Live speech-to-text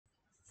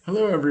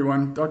Hello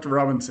everyone, Dr.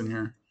 Robinson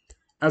here.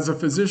 As a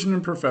physician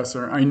and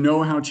professor, I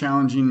know how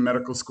challenging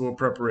medical school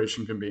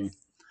preparation can be.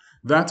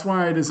 That's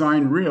why I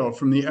designed REEL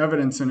from the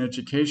evidence in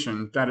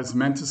education that is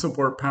meant to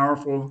support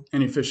powerful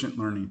and efficient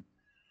learning.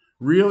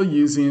 REEL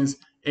uses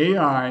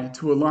AI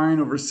to align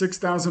over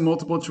 6,000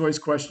 multiple choice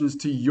questions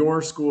to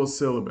your school's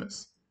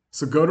syllabus.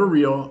 So go to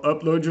REEL,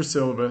 upload your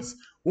syllabus,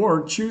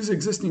 or choose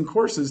existing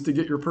courses to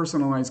get your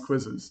personalized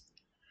quizzes.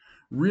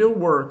 REEL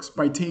works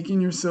by taking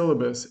your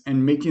syllabus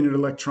and making it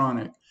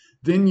electronic,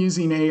 then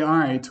using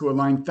AI to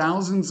align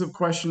thousands of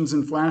questions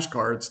and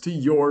flashcards to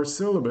your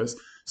syllabus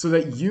so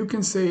that you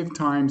can save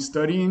time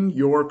studying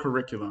your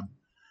curriculum.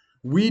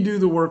 We do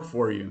the work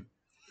for you.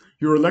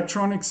 Your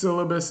electronic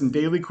syllabus and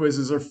daily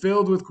quizzes are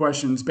filled with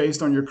questions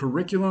based on your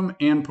curriculum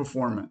and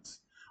performance.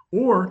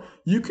 Or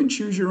you can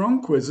choose your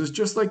own quizzes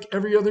just like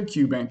every other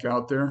QBank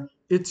out there.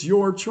 It's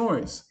your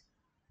choice.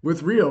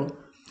 With REEL,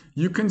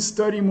 you can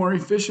study more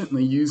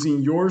efficiently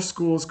using your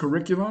school's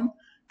curriculum,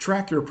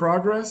 track your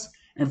progress,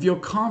 and feel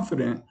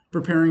confident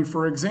preparing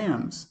for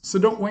exams. So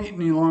don't wait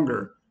any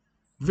longer.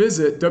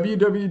 Visit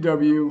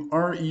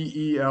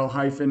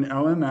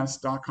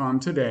www.reel-lms.com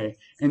today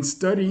and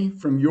study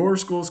from your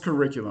school's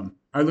curriculum.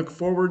 I look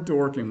forward to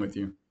working with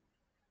you.